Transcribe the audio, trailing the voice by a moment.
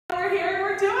We're here,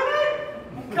 we're doing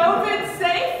it. COVID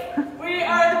safe. We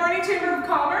are the Boerne Chamber of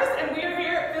Commerce, and we are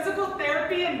here at Fyzical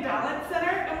Therapy and Balance Center,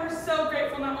 and we're so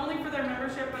grateful not only for their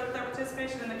membership, but their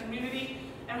participation in the community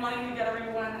and wanting to get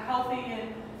everyone healthy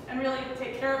and really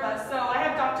take care of us. So I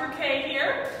have Dr. K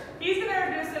here. He's going to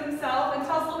introduce himself and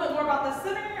tell us a little bit more about the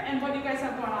center and what you guys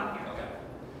have going on here. Okay.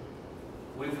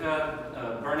 We've had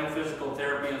Boerne Physical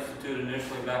Therapy Institute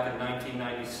initially back in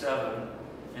 1997,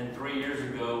 and 3 years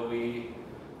ago we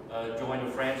joined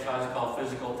a franchise called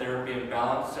Fyzical Therapy and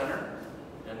Balance Center,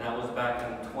 and that was back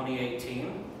in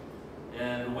 2018.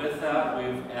 And with that,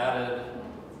 we've added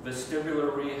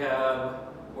vestibular rehab,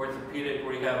 orthopedic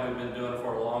rehab we've been doing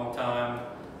for a long time,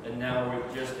 and now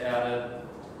we've just added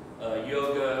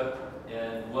yoga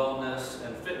and wellness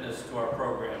and fitness to our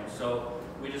program. So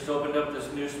we just opened up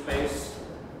this new space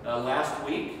last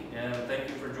week, and thank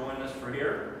you for joining us for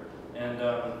here. And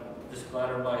just glad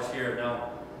everybody's here.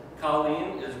 Now,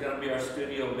 Colleen is going to be our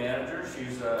studio manager.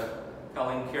 She's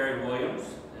Colleen Carey Williams,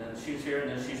 and she's here,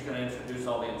 and then she's going to introduce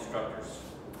all the instructors.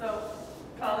 So,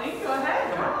 Colleen, go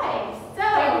ahead. Hi.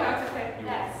 Thank you, Dr. K.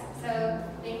 Yes. So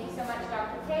thank you so much,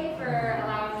 Dr. K, for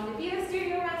allowing me to be the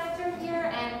studio manager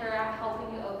here and for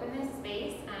helping me open this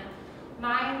space.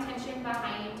 My intention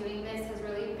behind doing this has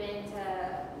really been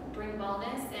to bring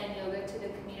wellness and yoga to the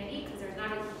community because there's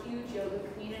not a huge yoga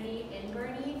community in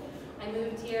Boerne. I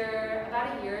moved here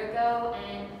about a year ago,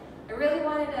 and I really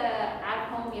wanted a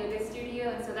at-home yoga studio,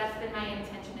 and so that's been my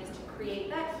intention, is to create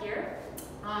that here.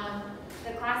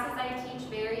 The classes I teach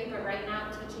vary, but right now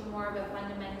I'm teaching more of a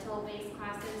fundamental-based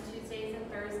classes Tuesdays and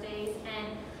Thursdays,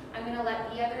 and I'm going to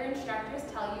let the other instructors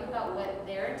tell you about what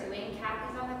they're doing.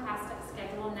 Kathy's on the class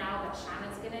schedule now, but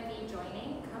Shanna's going to be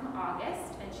joining come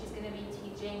August, and she's going to be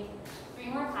teaching 3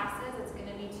 more classes. It's going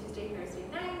to be Tuesday, Thursday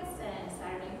nights, and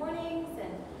Saturday mornings,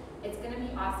 and it's going to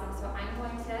be awesome. So I'm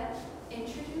going to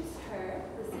introduce her.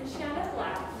 This is Shanna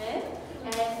Blackman,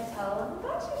 and tell them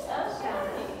about yourself, Shanna.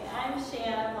 I'm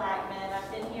Shanna Blackman.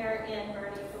 I've been here in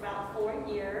Boerne for about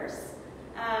 4 years.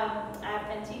 I've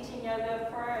been teaching yoga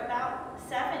for about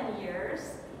 7 years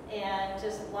and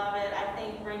just love it. I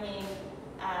think bringing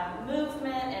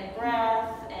movement and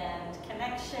breath and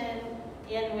connection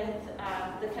in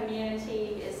with the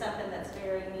community is something that's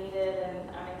very needed, and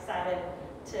I'm excited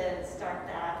to start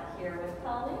that here with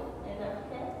Colleen. Is that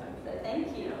okay? So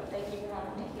thank you. Thank you for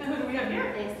having me here. And who do we have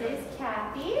here? This is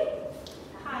Kathy.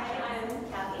 Hi, I'm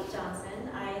Kathy Johnson.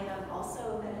 I have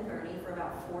also been in Boerne for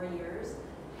about 4 years.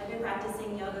 I've been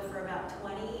practicing yoga for about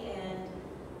 20 and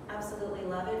absolutely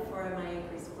love it for my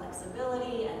increased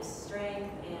flexibility and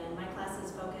strength, and my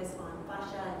classes focus on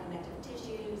fascia and connective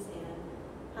tissues and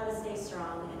how to stay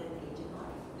strong in an aging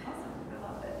body. Awesome,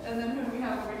 I love it. And then who do we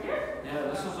have over here?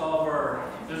 Yeah, this is all of our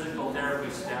physical therapy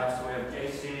staff. So we have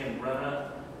JC and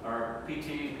Brenna, our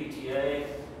PT, PTA,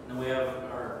 and then we have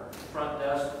our front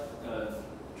desk,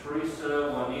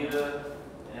 Teresa, Juanita,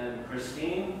 and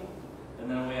Christine. And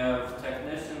then we have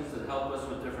technicians that help us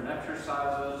with different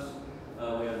exercises.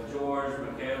 We have George,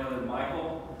 Michaela, and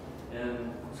Michael.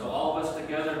 And so all of us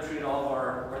together treat all of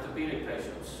our orthopedic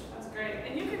patients. That's great.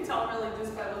 And you can tell really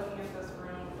just by looking at this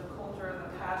room, the culture and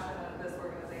the passion of this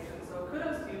organization. So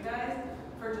kudos to you guys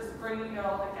for just bringing it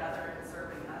all together and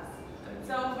serving us.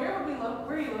 So where would we look?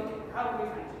 Where are you looking? How would we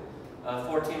find you?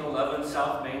 1411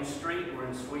 South Main Street. We're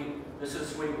in this is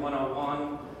Suite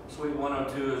 101. Suite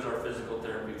 102 is our physical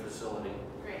therapy facility.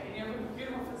 Great, and you have a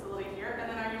beautiful facility here. And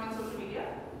then are you on social media?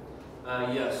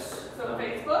 Yes. So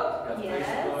Facebook? Yes.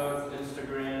 Facebook,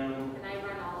 Instagram. And I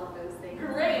run all of those things.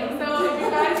 Great. So if you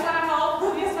guys want to help,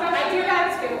 please I do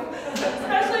that too.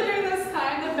 Especially during this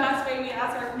time, the best way we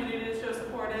ask our community to show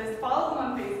support is follow them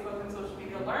on Facebook and social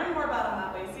media. Learn more about them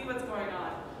that way. See what's going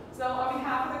on. So on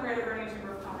behalf of the Greater Boerne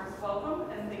Chamber of Commerce, welcome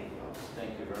and thank you.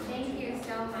 Thank you very much. Thank you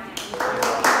so much.